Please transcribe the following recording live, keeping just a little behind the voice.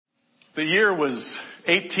The year was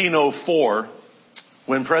 1804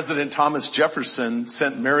 when President Thomas Jefferson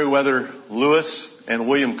sent Meriwether Lewis and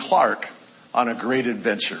William Clark on a great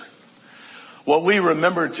adventure. What we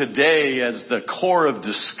remember today as the Corps of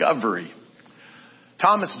Discovery.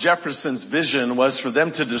 Thomas Jefferson's vision was for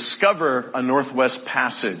them to discover a Northwest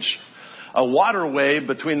Passage, a waterway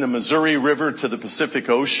between the Missouri River to the Pacific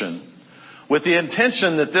Ocean, with the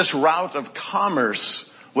intention that this route of commerce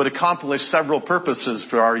would accomplish several purposes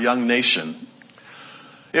for our young nation.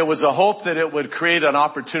 It was a hope that it would create an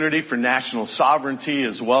opportunity for national sovereignty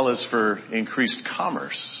as well as for increased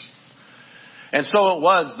commerce. And so it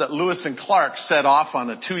was that Lewis and Clark set off on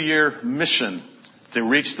a 2-year mission to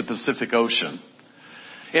reach the Pacific Ocean.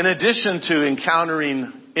 In addition to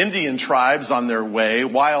encountering Indian tribes on their way,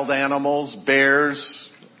 wild animals, bears,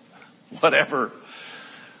 whatever,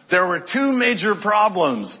 there were 2 major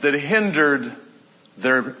problems that hindered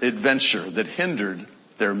their adventure, that hindered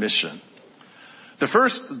their mission. The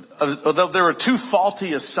first, there were 2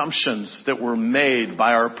 faulty assumptions that were made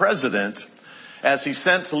by our president as he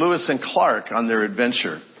sent Lewis and Clark on their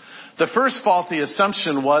adventure. The first faulty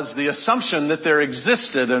assumption was the assumption that there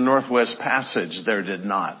existed a Northwest Passage. There did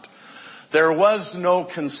not. There was no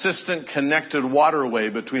consistent connected waterway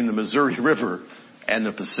between the Missouri River and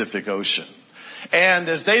the Pacific Ocean. And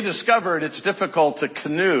as they discovered, it's difficult to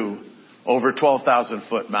canoe over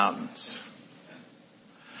 12,000-foot mountains.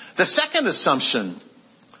 The second assumption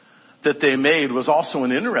that they made was also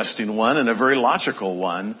an interesting one and a very logical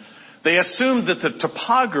one. They assumed that the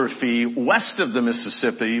topography west of the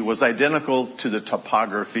Mississippi was identical to the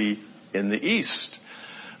topography in the east.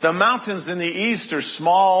 The mountains in the east are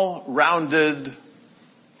small, rounded,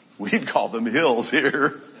 we'd call them hills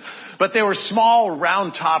here, but they were small,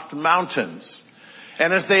 round-topped mountains.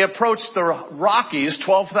 And as they approached the Rockies,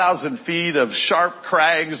 12,000 feet of sharp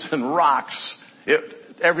crags and rocks,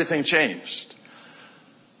 everything changed.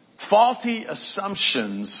 Faulty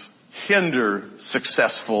assumptions hinder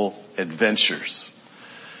successful adventures.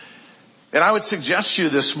 And I would suggest to you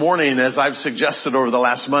this morning, as I've suggested over the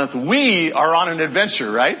last month, we are on an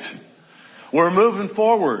adventure, right? We're moving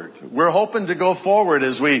forward. We're hoping to go forward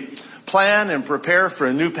as we plan and prepare for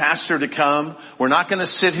a new pastor to come. We're not going to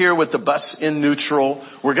sit here with the bus in neutral.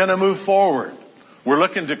 We're going to move forward. We're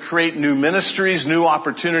looking to create new ministries, new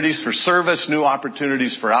opportunities for service, new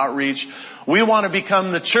opportunities for outreach. We want to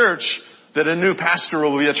become the church that a new pastor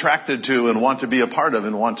will be attracted to and want to be a part of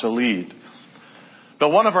and want to lead. But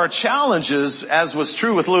one of our challenges, as was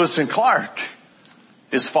true with Lewis and Clark,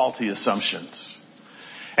 is faulty assumptions.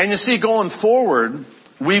 And you see, going forward,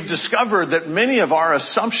 we've discovered that many of our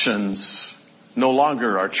assumptions no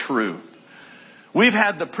longer are true. We've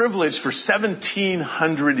had the privilege for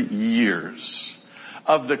 1,700 years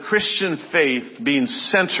of the Christian faith being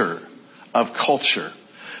center of culture.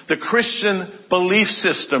 The Christian belief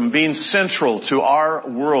system being central to our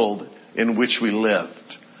world in which we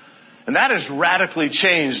lived. And that has radically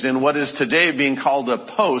changed in what is today being called a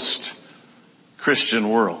post-Christian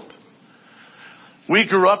world. We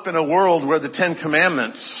grew up in a world where the 10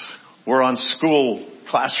 Commandments were on school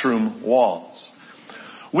classroom walls.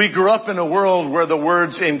 We grew up in a world where the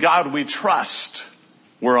words "In God we trust"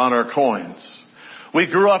 were on our coins. We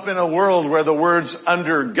grew up in a world where the words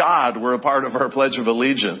 "Under God" were a part of our Pledge of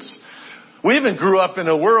Allegiance. We even grew up in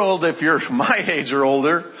a world, if you're my age or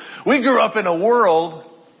older, we grew up in a world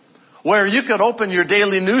where you could open your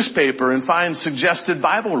daily newspaper and find suggested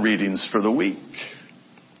Bible readings for the week.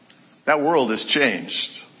 That world has changed.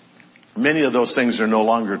 Many of those things are no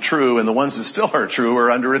longer true, and the ones that still are true are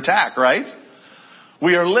under attack, right?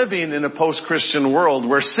 We are living in a post-Christian world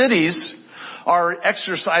where cities are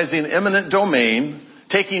exercising eminent domain,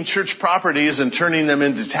 taking church properties and turning them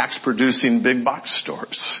into tax-producing big box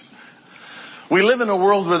stores. We live in a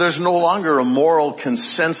world where there's no longer a moral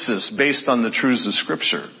consensus based on the truths of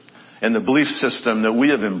Scripture and the belief system that we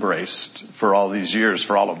have embraced for all these years,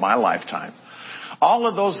 for all of my lifetime. All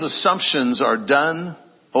of those assumptions are done,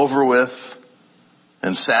 over with,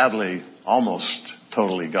 and sadly, almost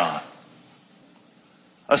totally gone.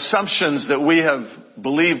 Assumptions that we have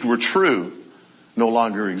believed were true no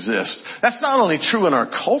longer exist. That's not only true in our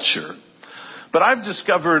culture, but I've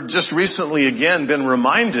discovered just recently again, been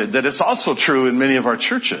reminded that it's also true in many of our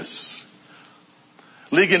churches.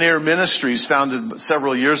 Ligonier Ministries, founded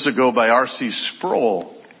several years ago by R.C.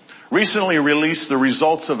 Sproul, recently released the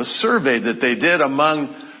results of a survey that they did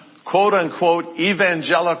among quote-unquote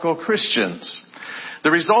evangelical Christians.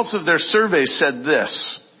 The results of their survey said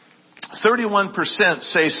this: 31%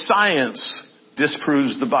 say science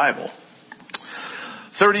disproves the Bible.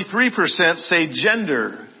 33% say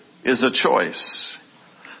gender is a choice.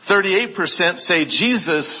 38% say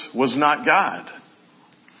Jesus was not God.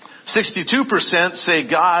 62% say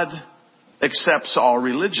God accepts all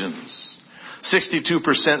religions.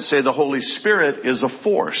 62% say the Holy Spirit is a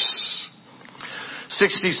force.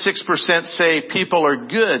 66% say people are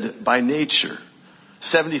good by nature.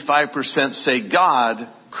 75% say God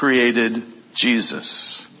created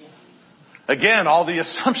Jesus. Again, all the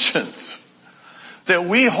assumptions that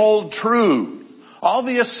we hold true, all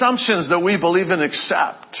the assumptions that we believe and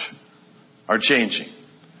accept are changing.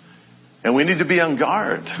 And we need to be on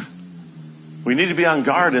guard. We need to be on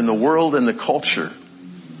guard in the world and the culture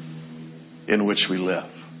in which we live.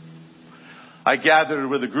 I gathered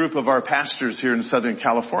with a group of our pastors here in Southern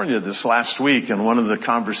California this last week, and one of the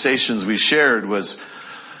conversations we shared was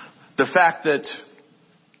the fact that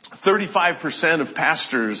 35% of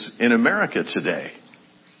pastors in America today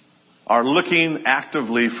are looking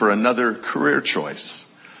actively for another career choice.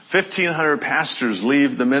 1,500 pastors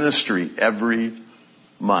leave the ministry every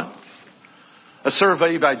month. A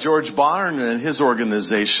survey by George Barna and his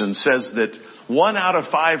organization says that 1 out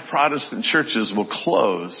of 5 Protestant churches will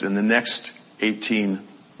close in the next 18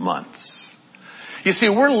 months. You see,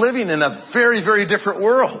 we're living in a very, very different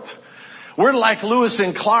world. We're like Lewis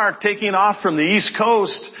and Clark taking off from the East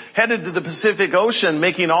Coast, headed to the Pacific Ocean,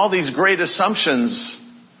 making all these great assumptions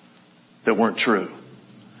that weren't true.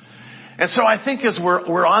 And so I think as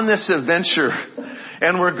we're on this adventure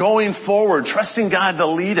and we're going forward, trusting God to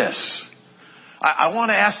lead us, I want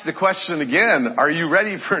to ask the question again, are you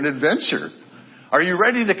ready for an adventure? Are you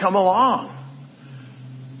ready to come along?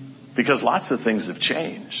 Because lots of things have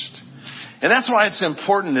changed. And that's why it's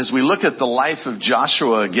important as we look at the life of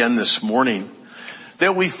Joshua again this morning,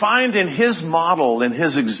 that we find in his model and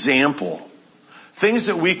his example things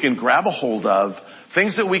that we can grab a hold of,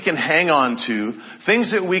 things that we can hang on to,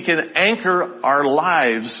 things that we can anchor our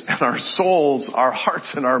lives and our souls, our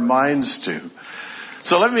hearts and our minds to.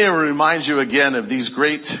 So let me remind you again of these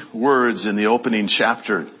great words in the opening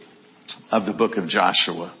chapter of the book of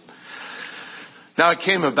Joshua. Now it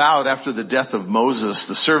came about after the death of Moses,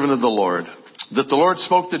 the servant of the Lord, that the Lord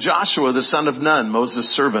spoke to Joshua, the son of Nun,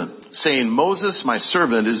 Moses' servant, saying, Moses, my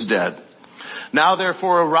servant, is dead. Now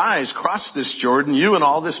therefore arise, cross this Jordan, you and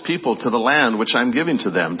all this people, to the land which I am giving to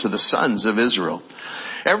them, to the sons of Israel.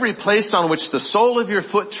 Every place on which the sole of your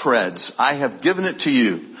foot treads, I have given it to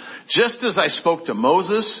you. Just as I spoke to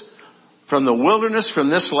Moses from the wilderness, from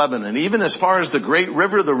this Lebanon, even as far as the great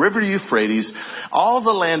river, the river Euphrates, all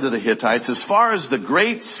the land of the Hittites, as far as the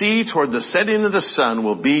great sea toward the setting of the sun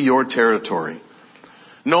will be your territory.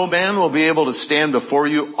 No man will be able to stand before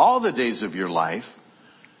you all the days of your life.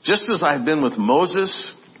 Just as I have been with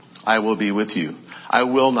Moses, I will be with you. I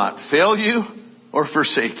will not fail you or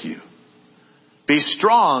forsake you. Be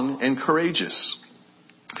strong and courageous.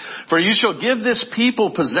 For you shall give this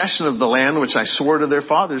people possession of the land which I swore to their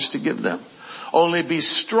fathers to give them. Only be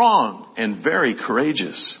strong and very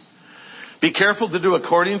courageous. Be careful to do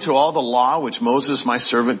according to all the law which Moses my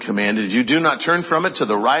servant commanded you. Do not turn from it to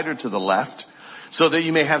the right or to the left, so that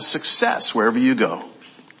you may have success wherever you go.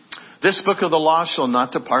 This book of the law shall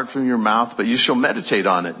not depart from your mouth, but you shall meditate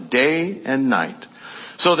on it day and night,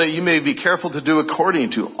 so that you may be careful to do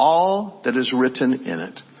according to all that is written in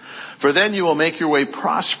it. For then you will make your way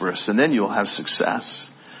prosperous, and then you will have success.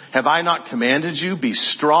 Have I not commanded you? Be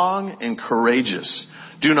strong and courageous.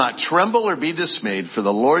 Do not tremble or be dismayed, for the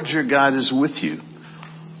Lord your God is with you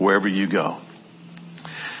wherever you go.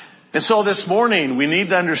 And so this morning, we need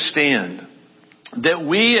to understand that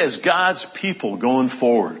we as God's people going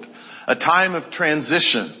forward, a time of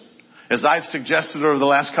transition, as I've suggested over the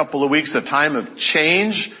last couple of weeks, a time of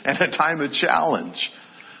change and a time of challenge.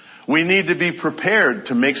 We need to be prepared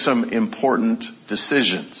to make some important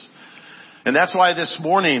decisions. And that's why this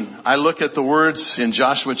morning I look at the words in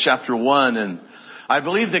Joshua chapter 1, and I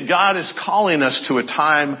believe that God is calling us to a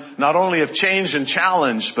time not only of change and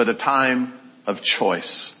challenge, but a time of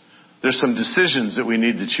choice. There's some decisions that we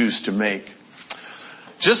need to choose to make.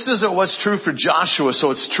 Just as it was true for Joshua,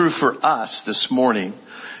 so it's true for us this morning,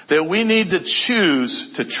 that we need to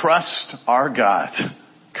choose to trust our God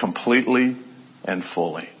completely and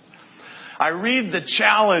fully. I read the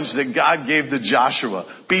challenge that God gave to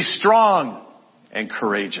Joshua. Be strong and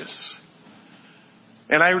courageous.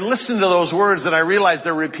 And I listened to those words and I realized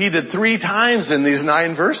they're repeated 3 times in these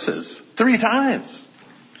 9 verses. 3 times.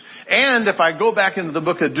 And if I go back into the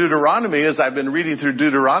book of Deuteronomy, as I've been reading through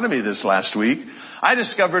Deuteronomy this last week, I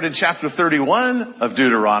discovered in chapter 31 of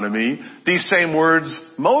Deuteronomy, these same words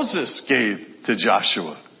Moses gave to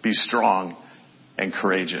Joshua. Be strong and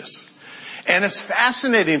courageous. And it's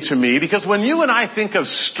fascinating to me because when you and I think of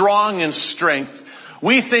strong and strength,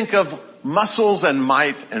 we think of muscles and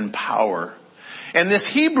might and power. And this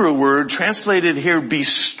Hebrew word translated here, be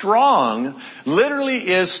strong, literally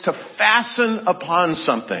is to fasten upon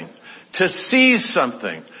something, to seize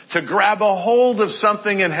something, to grab a hold of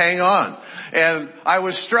something and hang on. And I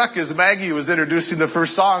was struck as Maggie was introducing the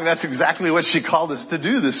first song, that's exactly what she called us to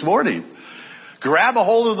do this morning. Grab a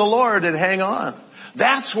hold of the Lord and hang on.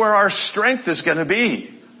 That's where our strength is going to be.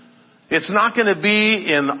 It's not going to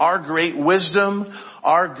be in our great wisdom,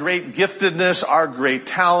 our great giftedness, our great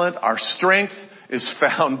talent. Our strength is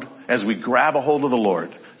found as we grab a hold of the Lord,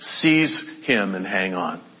 seize Him and hang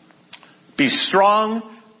on. Be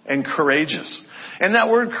strong and courageous. And that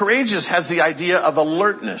word courageous has the idea of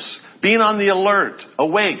alertness, being on the alert,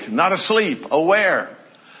 awake, not asleep, aware.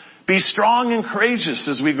 Be strong and courageous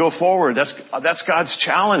as we go forward. That's God's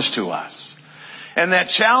challenge to us. And that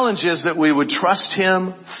challenge is that we would trust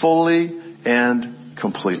Him fully and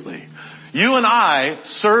completely. You and I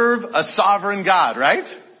serve a sovereign God, right?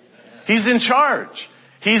 He's in charge.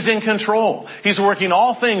 He's in control. He's working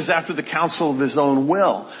all things after the counsel of His own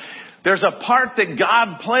will. There's a part that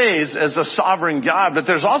God plays as a sovereign God, but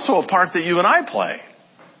there's also a part that you and I play.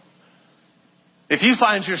 If you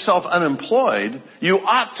find yourself unemployed, you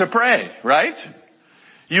ought to pray, right?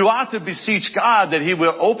 You ought to beseech God that He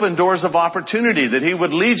will open doors of opportunity, that He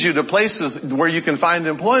would lead you to places where you can find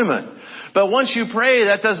employment. But once you pray,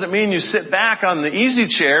 that doesn't mean you sit back on the easy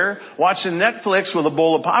chair watching Netflix with a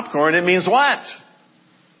bowl of popcorn. It means what?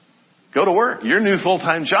 Go to work. Your new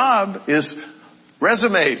full-time job is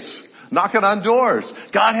resumes, knocking on doors.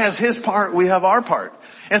 God has His part, we have our part.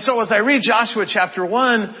 And so as I read Joshua chapter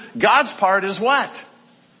 1, God's part is what?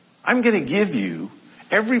 I'm going to give you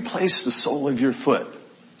every place the sole of your foot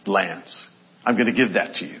lands. I'm going to give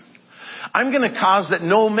that to you. I'm going to cause that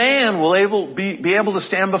no man will be able to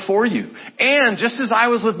stand before you. And just as I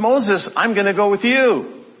was with Moses, I'm going to go with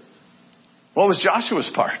you. What was Joshua's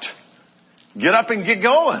part? Get up and get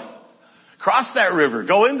going. Cross that river.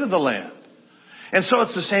 Go into the land. And so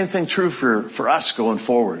it's the same thing true for us going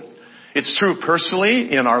forward. It's true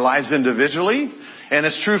personally in our lives individually, and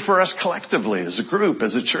it's true for us collectively as a group,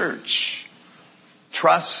 as a church.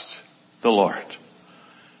 Trust the Lord.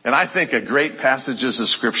 And I think a great passage is a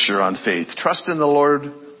scripture on faith. Trust in the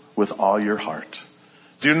Lord with all your heart.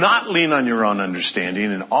 Do not lean on your own understanding.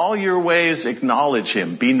 In all your ways, acknowledge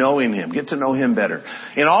Him. Be knowing Him. Get to know Him better.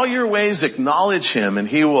 In all your ways, acknowledge Him, and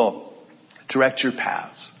He will direct your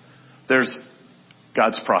paths. There's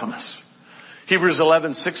God's promise. Hebrews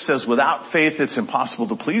 11:6 says, without faith, it's impossible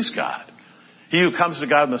to please God. He who comes to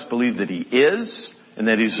God must believe that He is, and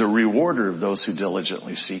that He's a rewarder of those who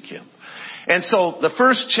diligently seek Him. And so the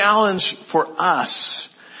first challenge for us,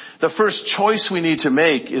 the first choice we need to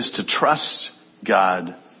make is to trust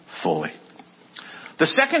God fully. The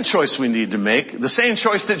second choice we need to make, the same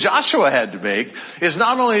choice that Joshua had to make, is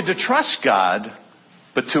not only to trust God,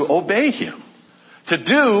 but to obey Him. To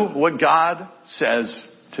do what God says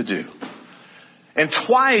to do. And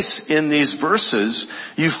twice in these verses,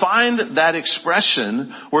 you find that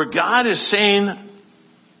expression where God is saying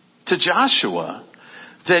to Joshua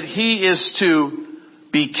that he is to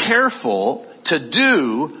be careful to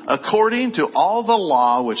do according to all the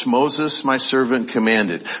law which Moses, my servant,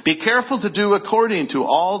 commanded. Be careful to do according to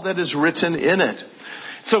all that is written in it.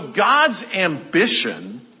 So God's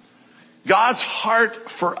ambition, God's heart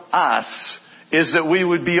for us is that we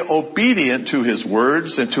would be obedient to His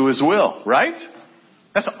words and to His will, right?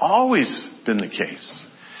 That's always been the case.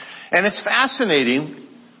 And it's fascinating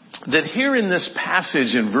that here in this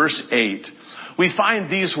passage in verse 8, we find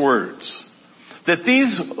these words. That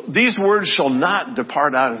these words shall not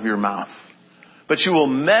depart out of your mouth, but you will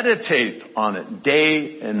meditate on it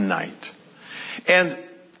day and night. And,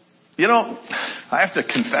 I have a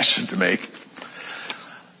confession to make.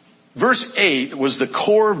 Verse 8 was the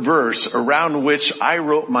core verse around which I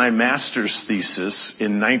wrote my master's thesis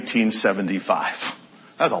in 1975.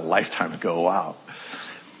 That was a lifetime ago, wow.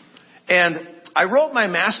 And I wrote my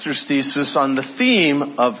master's thesis on the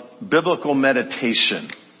theme of biblical meditation.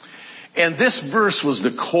 And this verse was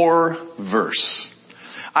the core verse.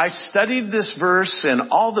 I studied this verse and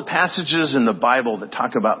all the passages in the Bible that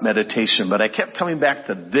talk about meditation, but I kept coming back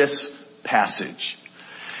to this passage.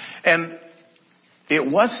 And it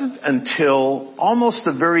wasn't until almost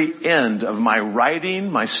the very end of my writing,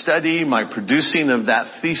 my study, my producing of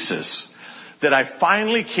that thesis that I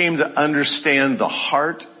finally came to understand the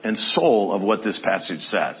heart and soul of what this passage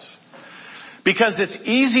says. Because it's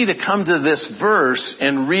easy to come to this verse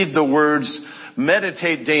and read the words,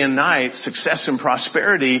 meditate day and night, success and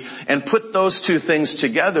prosperity, and put those two things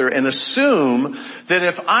together and assume that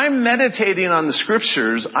if I'm meditating on the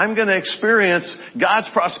scriptures, I'm going to experience God's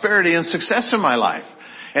prosperity and success in my life.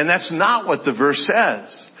 And that's not what the verse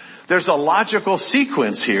says. There's a logical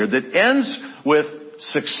sequence here that ends with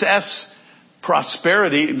success,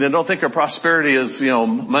 prosperity. They don't think of prosperity as,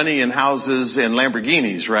 money and houses and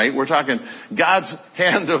Lamborghinis, right? We're talking God's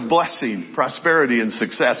hand of blessing, prosperity and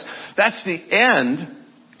success. That's the end.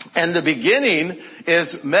 And the beginning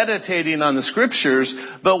is meditating on the scriptures.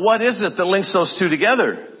 But what is it that links those two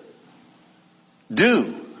together?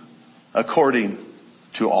 Do according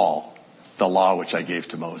to all the law which I gave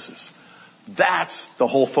to Moses. That's the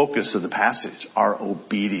whole focus of the passage, our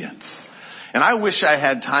obedience. And I wish I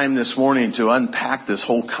had time this morning to unpack this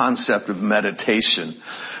whole concept of meditation,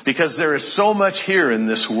 because there is so much here in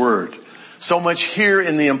this word, so much here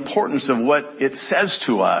in the importance of what it says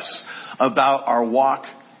to us about our walk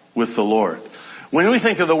with the Lord. When we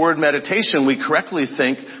think of the word meditation, we correctly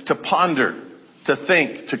think to ponder, to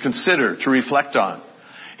think, to consider, to reflect on.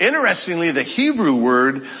 Interestingly, the Hebrew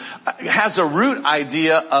word has a root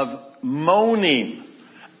idea of moaning,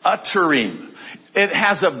 uttering. It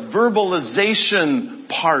has a verbalization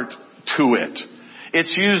part to it.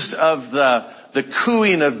 It's used of the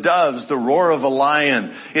cooing of doves, the roar of a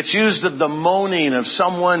lion. It's used of the moaning of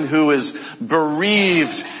someone who is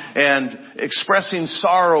bereaved and expressing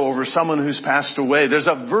sorrow over someone who's passed away. There's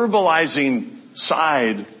a verbalizing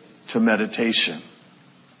side to meditation.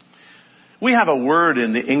 We have a word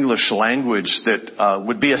in the English language that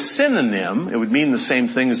would be a synonym. It would mean the same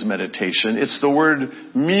thing as meditation. It's the word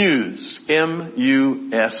muse.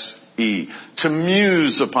 M-U-S-E. To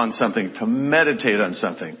muse upon something, to meditate on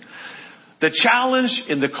something. The challenge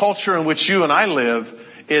in the culture in which you and I live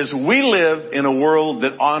is we live in a world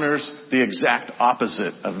that honors the exact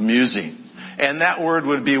opposite of musing. And that word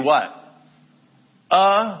would be what?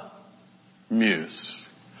 Amuse.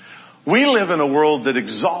 We live in a world that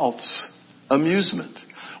exalts amusement.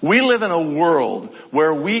 We live in a world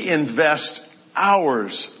where we invest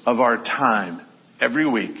hours of our time every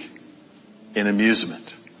week in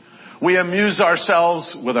amusement. We amuse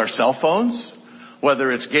ourselves with our cell phones,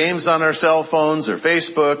 whether it's games on our cell phones or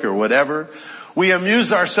Facebook or whatever. We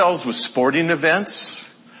amuse ourselves with sporting events.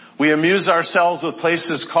 We amuse ourselves with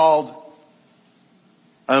places called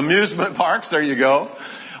amusement parks. There you go.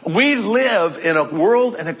 We live in a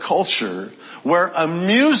world and a culture where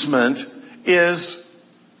amusement is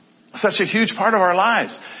such a huge part of our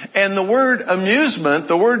lives. And the word amusement,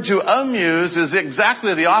 the word to amuse, is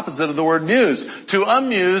exactly the opposite of the word muse. To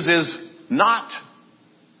amuse is not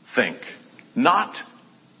think, not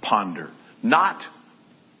ponder, not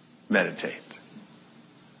meditate.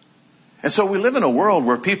 And so we live in a world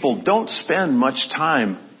where people don't spend much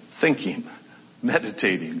time thinking,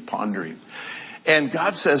 meditating, pondering. And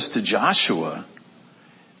God says to Joshua,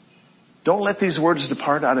 don't let these words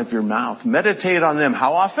depart out of your mouth. Meditate on them.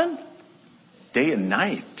 How often? Day and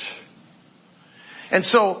night. And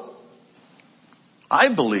so,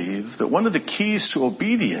 I believe that one of the keys to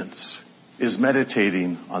obedience is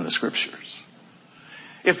meditating on the scriptures.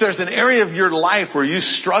 If there's an area of your life where you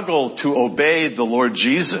struggle to obey the Lord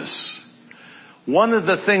Jesus, one of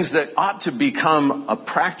the things that ought to become a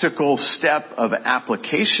practical step of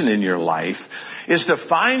application in your life is to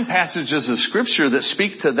find passages of Scripture that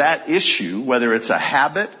speak to that issue, whether it's a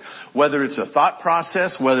habit, whether it's a thought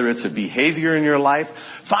process, whether it's a behavior in your life.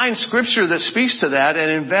 Find Scripture that speaks to that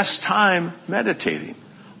and invest time meditating.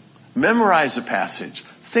 Memorize the passage.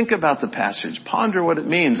 Think about the passage. Ponder what it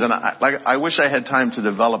means. And I wish I had time to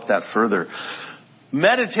develop that further.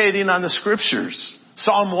 Meditating on the Scriptures.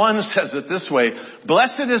 Psalm 1 says it this way,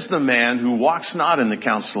 blessed is the man who walks not in the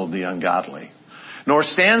counsel of the ungodly, nor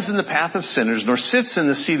stands in the path of sinners, nor sits in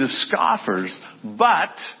the seat of scoffers,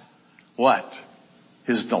 but what?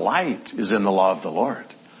 His delight is in the law of the Lord.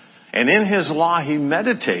 And in his law he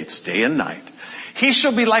meditates day and night. He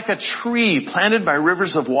shall be like a tree planted by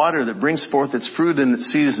rivers of water that brings forth its fruit in its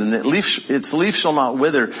season. Its leaf shall not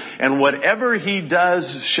wither, and whatever he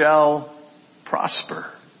does shall prosper.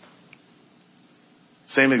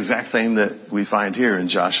 Same exact thing that we find here in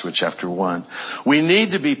Joshua chapter 1. We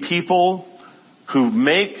need to be people who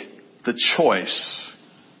make the choice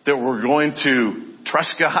that we're going to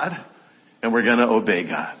trust God and we're going to obey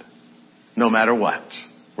God. No matter what.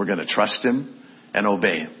 We're going to trust Him and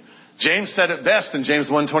obey Him. James said it best in James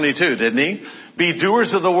 1:22, didn't he? Be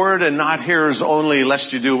doers of the word and not hearers only,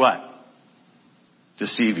 lest you do what?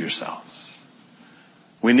 Deceive yourselves.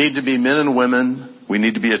 We need to be men and women. We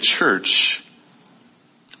need to be a church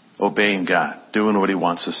obeying God, doing what he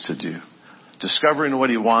wants us to do, discovering what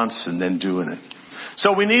he wants and then doing it.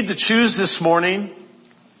 So we need to choose this morning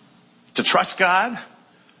to trust God.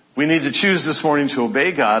 We need to choose this morning to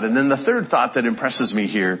obey God. And then the third thought that impresses me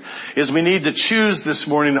here is we need to choose this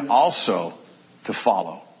morning also to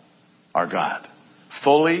follow our God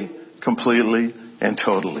fully, completely, and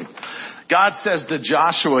totally. God says to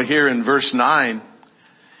Joshua here in verse 9,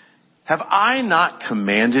 have I not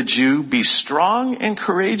commanded you, be strong and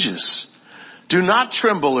courageous? Do not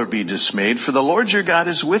tremble or be dismayed, for the Lord your God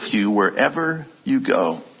is with you wherever you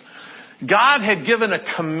go. God had given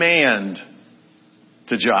a command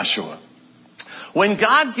to Joshua. When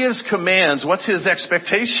God gives commands, what's his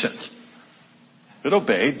expectation? But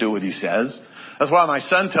obey, do what he says. That's why my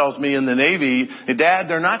son tells me in the Navy, hey, Dad,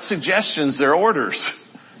 they're not suggestions, they're orders.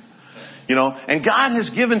 And God has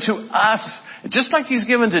given to us, just like he's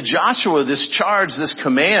given to Joshua this charge, this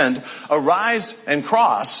command, arise and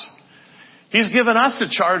cross. He's given us a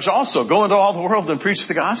charge also, go into all the world and preach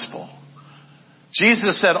the gospel.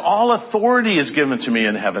 Jesus said, all authority is given to me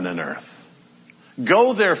in heaven and earth.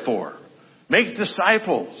 Go therefore, make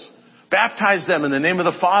disciples, baptize them in the name of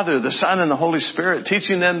the Father, the Son, and the Holy Spirit,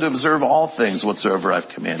 teaching them to observe all things whatsoever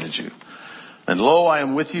I've commanded you. And lo, I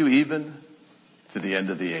am with you even to the end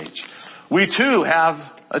of the age. We too have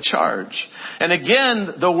a charge. And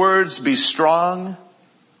again, the words, be strong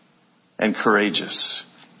and courageous.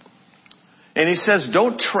 And he says,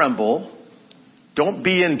 don't tremble. Don't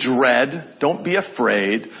be in dread. Don't be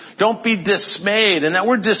afraid. Don't be dismayed. And that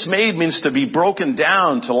word dismayed means to be broken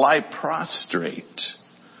down, to lie prostrate.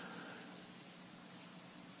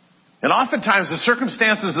 And oftentimes the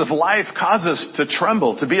circumstances of life cause us to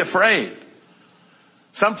tremble, to be afraid.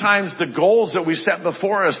 Sometimes the goals that we set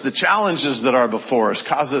before us, the challenges that are before us,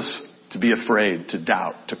 cause us to be afraid, to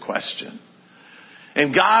doubt, to question.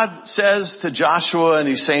 And God says to Joshua, and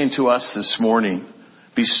he's saying to us this morning,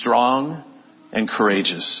 be strong and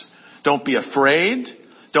courageous. Don't be afraid.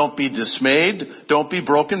 Don't be dismayed. Don't be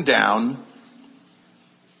broken down.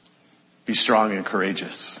 Be strong and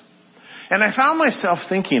courageous. And I found myself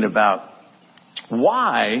thinking about,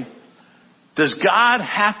 why does God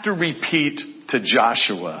have to repeat to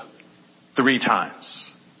Joshua 3 times,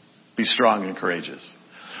 be strong and courageous?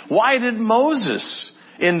 Why did Moses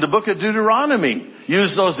in the book of Deuteronomy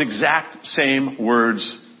use those exact same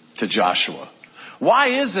words to Joshua?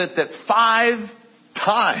 Why is it that 5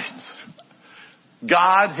 times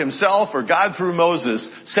God himself or God through Moses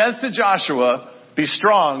says to Joshua, be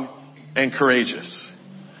strong and courageous?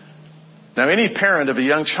 Now, any parent of a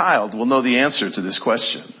young child will know the answer to this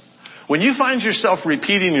question. When you find yourself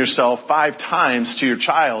repeating yourself 5 times to your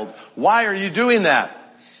child, why are you doing that?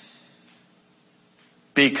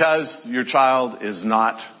 Because your child is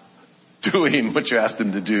not doing what you asked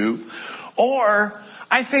him to do. Or,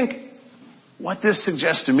 I think what this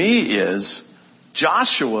suggests to me is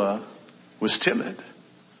Joshua was timid.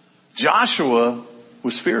 Joshua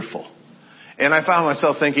was fearful. And I found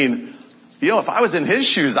myself thinking, if I was in his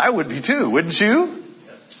shoes, I would be too, wouldn't you?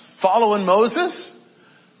 Following Moses?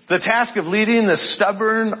 The task of leading this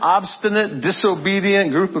stubborn, obstinate,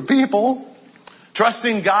 disobedient group of people.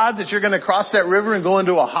 Trusting God that you're going to cross that river and go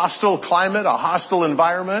into a hostile climate, a hostile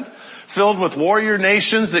environment, filled with warrior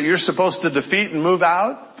nations that you're supposed to defeat and move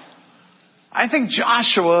out. I think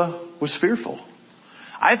Joshua was fearful.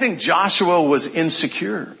 I think Joshua was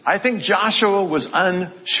insecure. I think Joshua was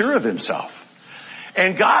unsure of himself.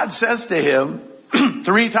 And God says to him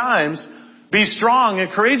 3 times, be strong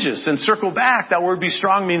and courageous. And circle back, that word be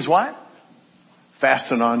strong means what?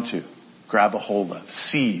 Fasten onto, grab a hold of,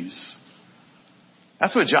 seize.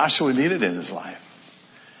 That's what Joshua needed in his life.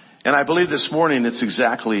 And I believe this morning it's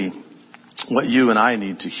exactly what you and I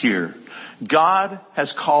need to hear. God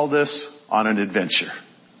has called us on an adventure.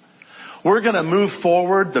 We're going to move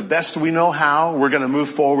forward the best we know how. We're going to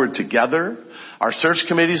move forward together. Our search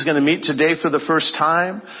committee is going to meet today for the first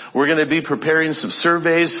time. We're going to be preparing some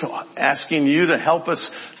surveys, asking you to help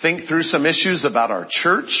us think through some issues about our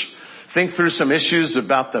church, think through some issues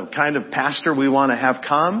about the kind of pastor we want to have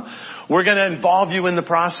come. We're going to involve you in the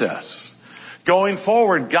process. Going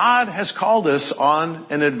forward, God has called us on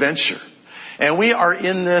an adventure. And we are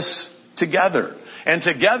in this together. And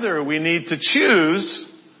together we need to choose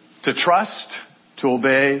to trust, to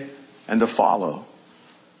obey, and to follow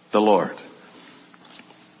the Lord.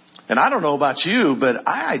 And I don't know about you, but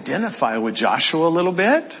I identify with Joshua a little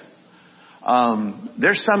bit.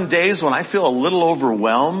 There's some days when I feel a little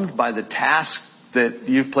overwhelmed by the task that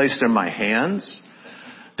you've placed in my hands.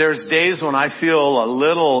 There's days when I feel a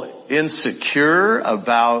little insecure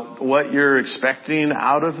about what you're expecting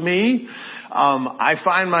out of me. I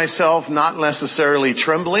find myself not necessarily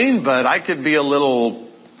trembling, but I could be a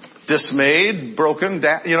little dismayed, broken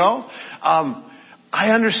down, I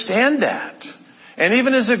understand that. And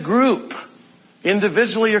even as a group,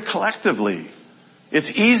 individually or collectively, it's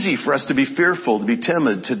easy for us to be fearful, to be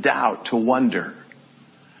timid, to doubt, to wonder.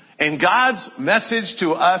 And God's message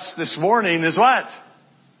to us this morning is what?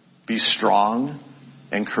 Be strong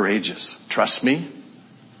and courageous. Trust me.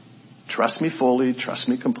 Trust me fully. Trust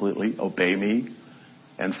me completely. Obey me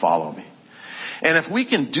and follow me. And if we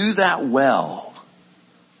can do that well,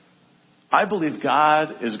 I believe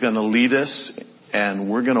God is going to lead us and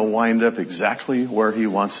we're going to wind up exactly where He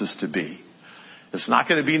wants us to be. It's not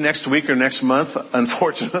going to be next week or next month,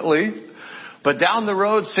 unfortunately. But down the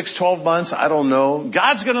road, 6, 12 months, I don't know.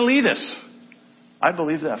 God's going to lead us. I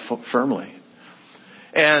believe that firmly.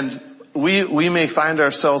 And we may find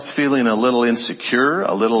ourselves feeling a little insecure,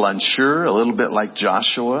 a little unsure, a little bit like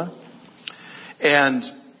Joshua. And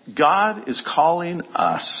God is calling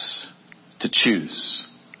us to choose,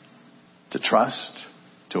 to trust,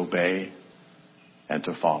 to obey, and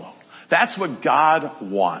to follow. That's what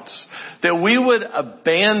God wants. That we would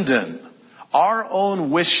abandon our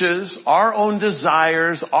own wishes, our own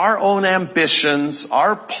desires, our own ambitions,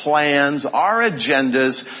 our plans, our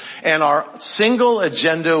agendas, and our single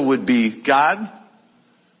agenda would be, God,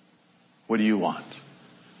 what do you want?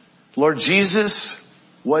 Lord Jesus,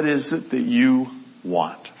 what is it that you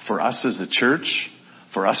want for us as a church,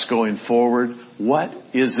 for us going forward? What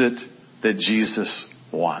is it that Jesus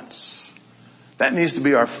wants? That needs to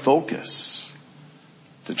be our focus,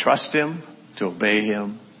 to trust Him, to obey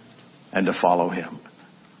Him, and to follow Him.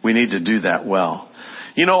 We need to do that well.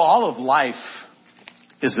 All of life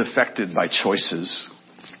is affected by choices.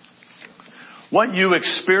 What you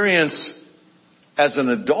experience as an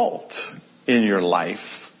adult in your life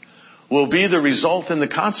will be the result and the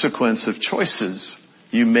consequence of choices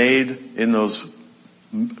you made in those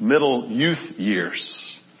middle youth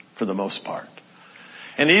years, for the most part.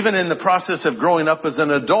 And even in the process of growing up as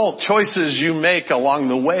an adult, choices you make along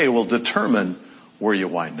the way will determine where you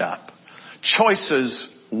wind up.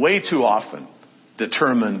 Choices, way too often,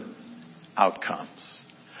 determine outcomes.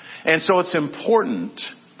 And so it's important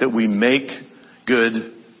that we make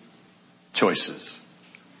good choices.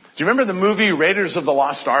 Do you remember the movie Raiders of the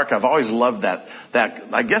Lost Ark? I've always loved that.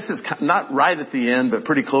 I guess it's not right at the end, but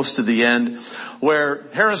pretty close to the end, where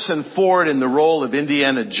Harrison Ford in the role of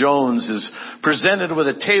Indiana Jones is presented with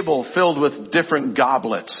a table filled with different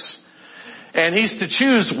goblets. And he's to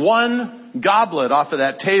choose one goblet off of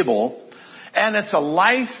that table, and it's a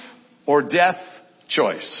life or death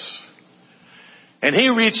choice. And he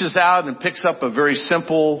reaches out and picks up a very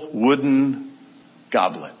simple wooden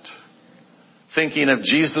goblet, thinking of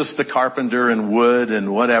Jesus the carpenter and wood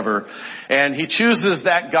and whatever. And he chooses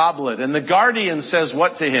that goblet. And the guardian says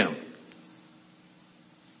what to him?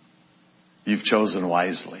 You've chosen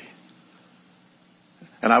wisely.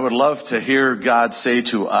 And I would love to hear God say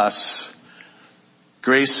to us,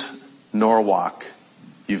 Grace Norwalk,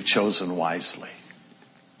 you've chosen wisely.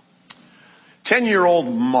 10-year-old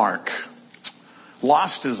Mark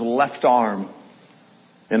lost his left arm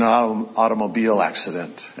in an automobile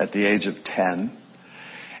accident at the age of 10.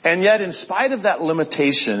 And yet, in spite of that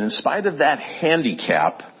limitation, in spite of that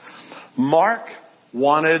handicap, Mark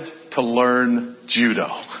wanted to learn judo.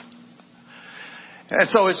 And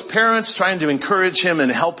so his parents, trying to encourage him and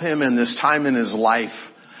help him in this time in his life,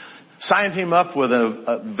 signed him up with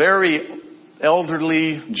a very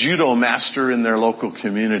elderly judo master in their local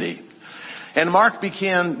community. And Mark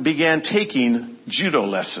began taking judo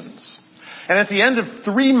lessons. And at the end of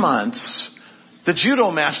 3 months, the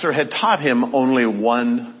judo master had taught him only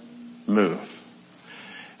one move.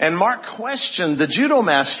 And Mark questioned the judo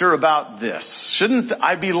master about this. Shouldn't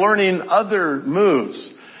I be learning other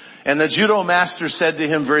moves? And the judo master said to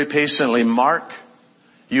him very patiently, Mark,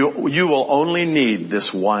 you will only need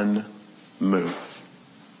this one move.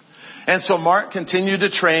 And so Mark continued to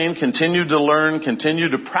train, continued to learn,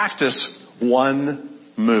 continued to practice one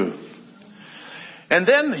move. And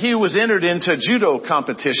then he was entered into judo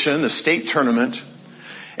competition, a state tournament.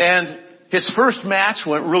 And his first match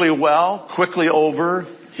went really well, quickly over.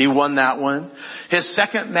 He won that one. His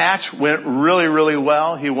second match went really, really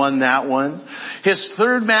well. He won that one. His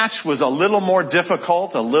third match was a little more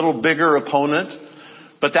difficult, a little bigger opponent.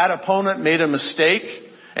 But that opponent made a mistake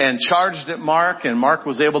and charged at Mark. And Mark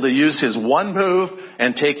was able to use his one move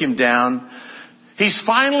and take him down. He's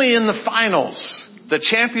finally in the finals, the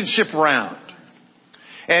championship round.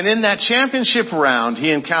 And in that championship round,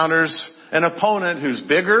 he encounters an opponent who's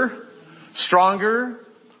bigger, stronger,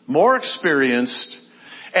 more experienced.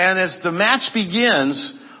 And as the match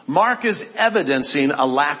begins, Mark is evidencing a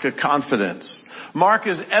lack of confidence. Mark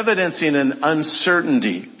is evidencing an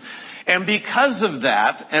uncertainty. And because of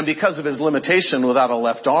that, and because of his limitation without a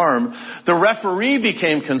left arm, the referee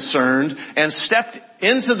became concerned and stepped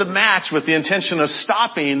into the match with the intention of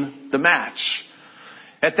stopping the match.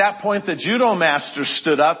 At that point, the judo master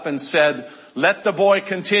stood up and said, "Let the boy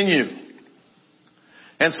continue."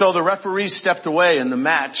 And so the referee stepped away and the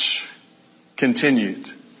match continued.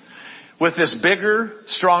 With this bigger,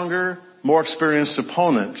 stronger, more experienced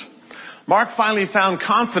opponent, Mark finally found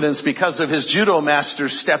confidence because of his judo master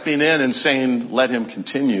stepping in and saying, "Let him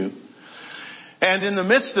continue." And in the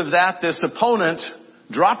midst of that, this opponent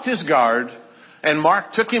dropped his guard and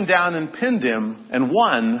Mark took him down and pinned him and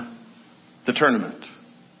won the tournament.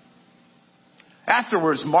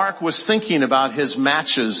 Afterwards, Mark was thinking about his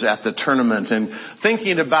matches at the tournament and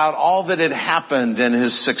thinking about all that had happened and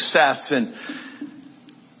his success. And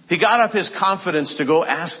he got up his confidence to go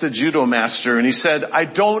ask the judo master, and he said, "I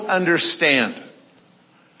don't understand.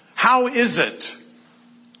 How is it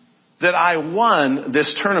that I won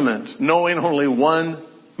this tournament knowing only one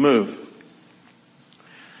move?"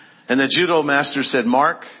 And the judo master said,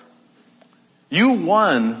 "Mark, you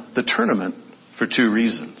won the tournament for two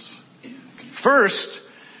reasons. First,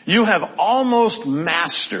 you have almost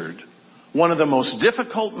mastered one of the most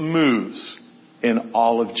difficult moves in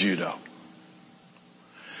all of judo.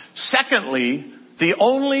 Secondly, the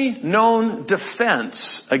only known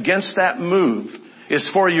defense against that move is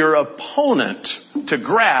for your opponent to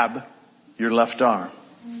grab your left arm."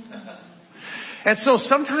 And so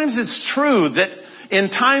sometimes it's true that in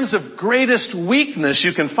times of greatest weakness,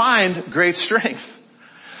 you can find great strength.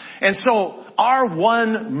 And so our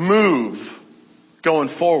one move going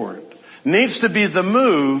forward needs to be the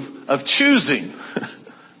move of choosing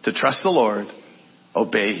to trust the Lord,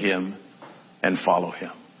 obey Him, and follow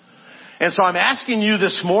Him. And so I'm asking you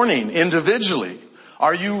this morning individually,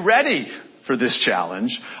 are you ready for this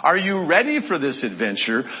challenge? Are you ready for this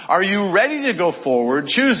adventure? Are you ready to go forward,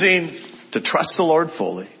 choosing to trust the Lord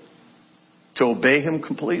fully, to obey Him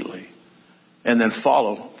completely, and then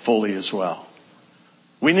follow fully as well?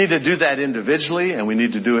 We need to do that individually, and we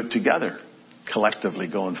need to do it together, collectively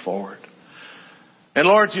going forward. And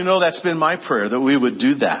Lord, you know that's been my prayer, that we would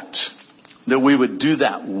do that we would do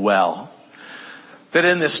that well. That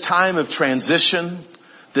in this time of transition,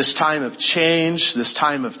 this time of change, this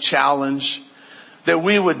time of challenge, that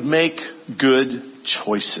we would make good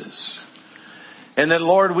choices. And that,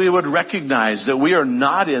 Lord, we would recognize that we are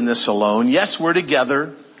not in this alone. Yes, we're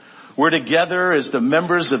together. We're together as the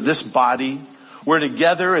members of this body. We're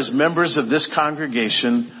together as members of this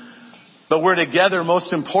congregation. But we're together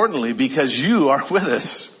most importantly because you are with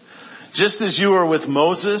us. Just as you were with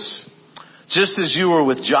Moses, just as you were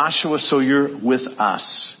with Joshua, so you're with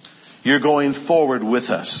us. You're going forward with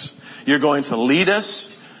us. You're going to lead us.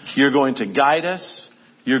 You're going to guide us.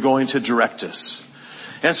 You're going to direct us.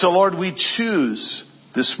 And so, Lord, we choose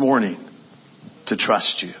this morning to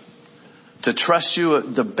trust you. To trust you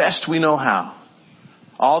the best we know how.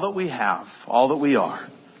 All that we have, all that we are,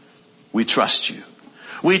 we trust you.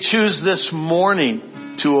 We choose this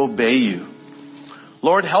morning to obey you.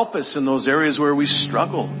 Lord, help us in those areas where we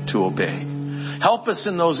struggle to obey. Help us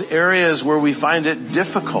in those areas where we find it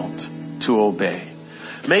difficult to obey.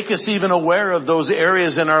 Make us even aware of those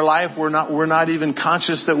areas in our life we're not even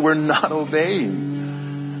conscious that we're not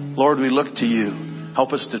obeying. Lord, we look to you.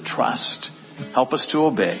 Help us to trust. Help us to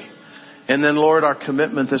obey. And then, Lord, our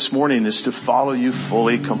commitment this morning is to follow you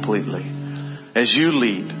fully, completely. As you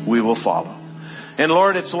lead, we will follow. And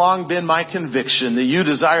Lord, it's long been my conviction that you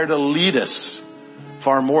desire to lead us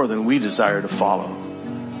far more than we desire to follow.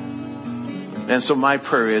 And so my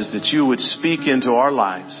prayer is that you would speak into our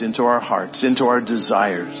lives, into our hearts, into our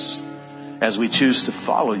desires as we choose to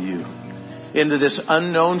follow you into this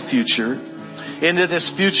unknown future, into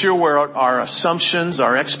this future where our assumptions,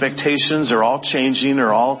 our expectations are all changing,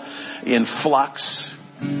 are all in flux.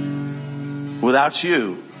 Without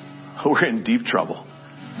you, we're in deep trouble.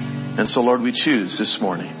 And so, Lord, we choose this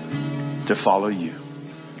morning to follow you.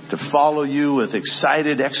 To follow you with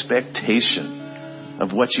excited expectation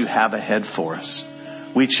of what you have ahead for us.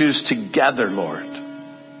 We choose together, Lord,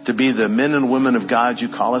 to be the men and women of God you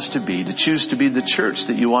call us to be. To choose to be the church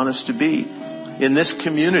that you want us to be in this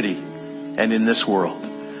community and in this world.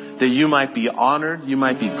 That you might be honored, you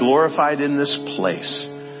might be glorified in this place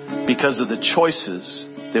because of the choices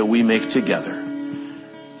that we make together.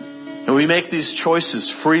 And we make these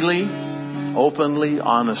choices freely, openly,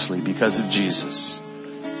 honestly because of Jesus.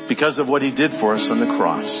 Because of what He did for us on the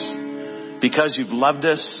cross. Because you've loved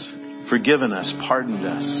us, forgiven us, pardoned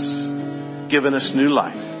us, given us new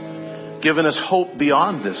life. given us hope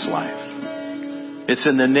beyond this life. It's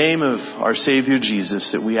in the name of our Savior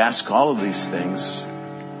Jesus that we ask all of these things.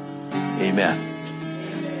 Amen.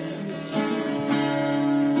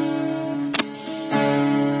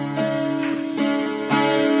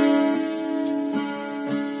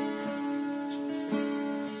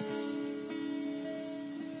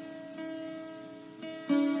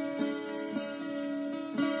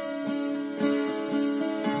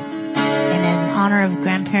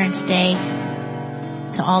 Grandparents' Day,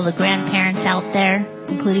 to all the grandparents out there,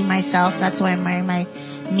 including myself. That's why I'm wearing my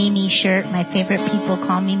Mimi shirt. My favorite people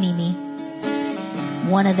call me Mimi.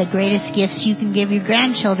 One of the greatest gifts you can give your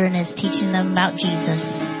grandchildren is teaching them about Jesus.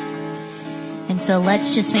 And so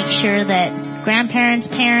let's just make sure that grandparents,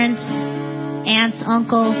 parents, aunts,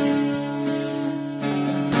 uncles,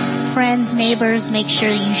 friends, neighbors, make sure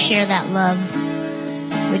you share that love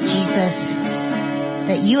with Jesus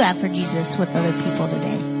that you have for Jesus with other people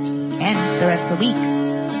today and the rest of the week.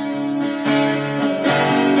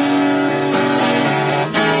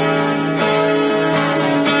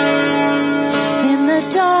 In the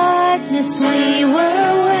darkness we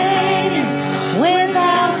were waiting,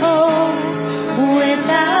 without hope,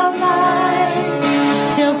 without light,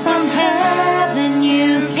 till from heaven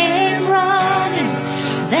you came running.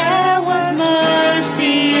 There was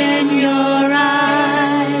mercy in your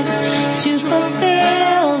eyes to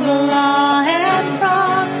fulfill the law and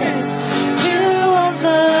prophets. To a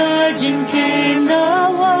virgin came the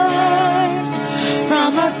word,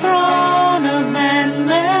 from a throne of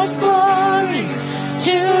endless glory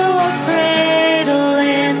to a cradle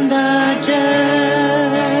in the dirt.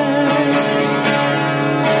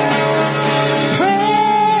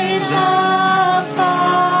 Praise the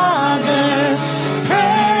Father,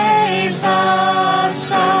 praise the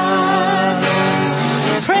Son,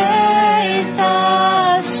 praise the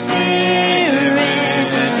Spirit,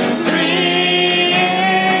 three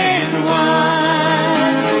in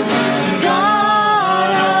one.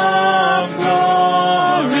 God of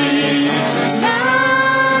glory, majesty,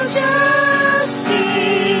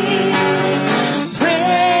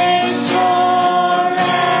 praise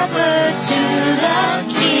forever to the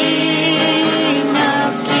King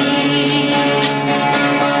of Kings.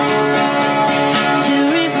 To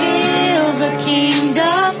reveal the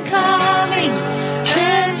kingdom coming,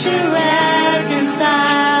 then to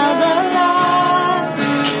reconcile the lost,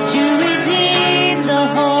 to redeem the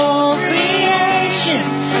whole creation.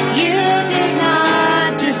 You did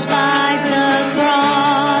not despise the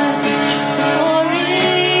cross, or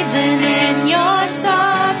even in your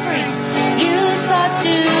suffering, you saw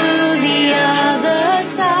to the other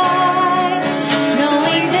side,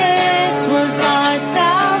 knowing this was our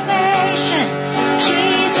salvation.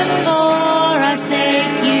 Jesus, for our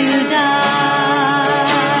sake you died.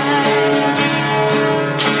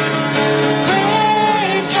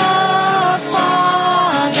 Praise the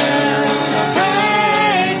Father,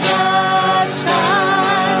 praise the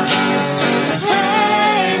Son,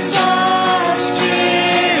 praise the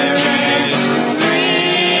Spirit, three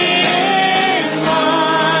in one.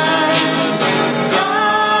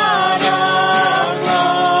 God of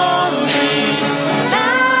glory,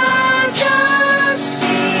 majesty,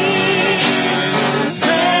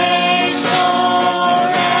 praise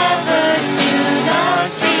forever to the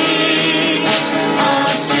King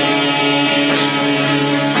of Kings.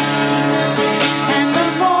 And the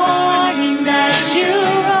morning that you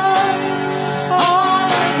rose, all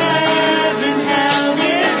of heaven held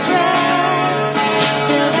its breath,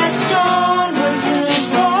 till that stone was good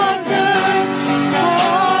for good,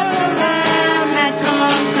 for the Lamb had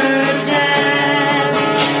conquered death.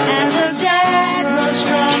 And the dead rose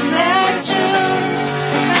from their tombs,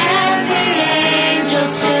 and the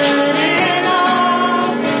angels stood in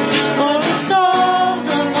awe, for the souls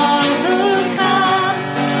of all who come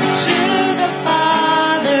to the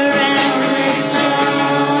Father endless joy.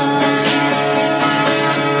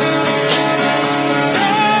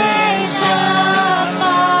 Praise the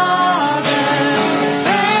Father,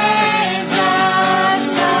 praise the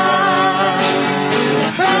Son,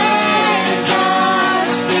 praise the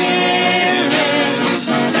Spirit,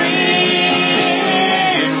 three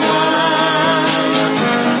in one.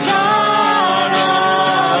 God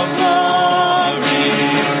of glory,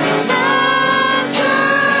 majesty,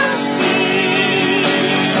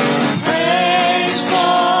 praise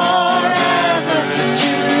forever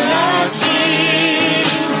to the King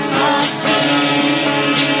of Kings.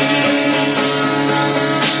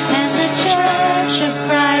 And the Church of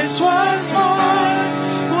Christ was born,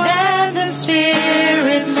 when the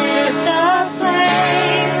Spirit lit the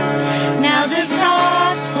flame. Now this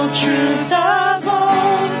gospel truth of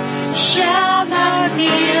old shall not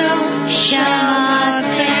kneel,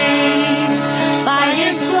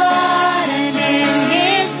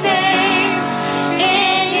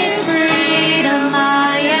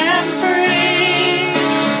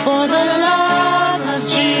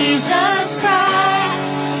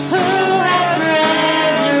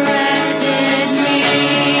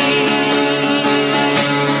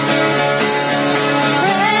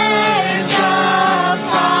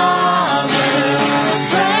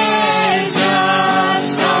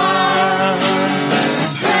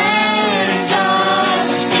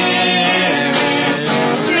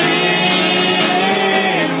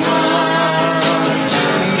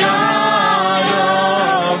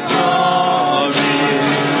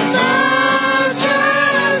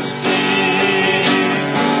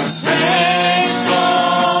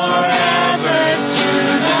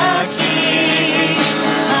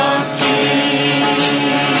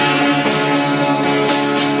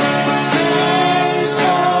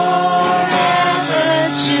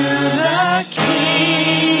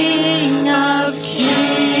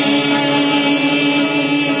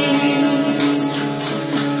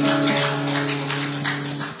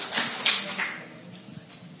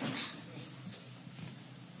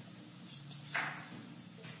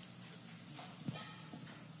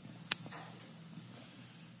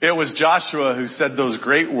 It was Joshua who said those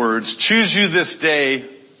great words, "Choose you this day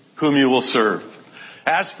whom you will serve.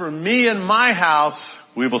 As for me and my house,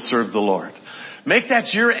 we will serve the Lord." Make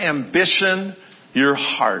that your ambition, your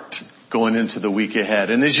heart going into the week ahead.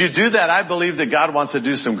 And as you do that, I believe that God wants to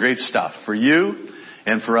do some great stuff for you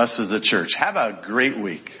and for us as a church. Have a great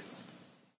week.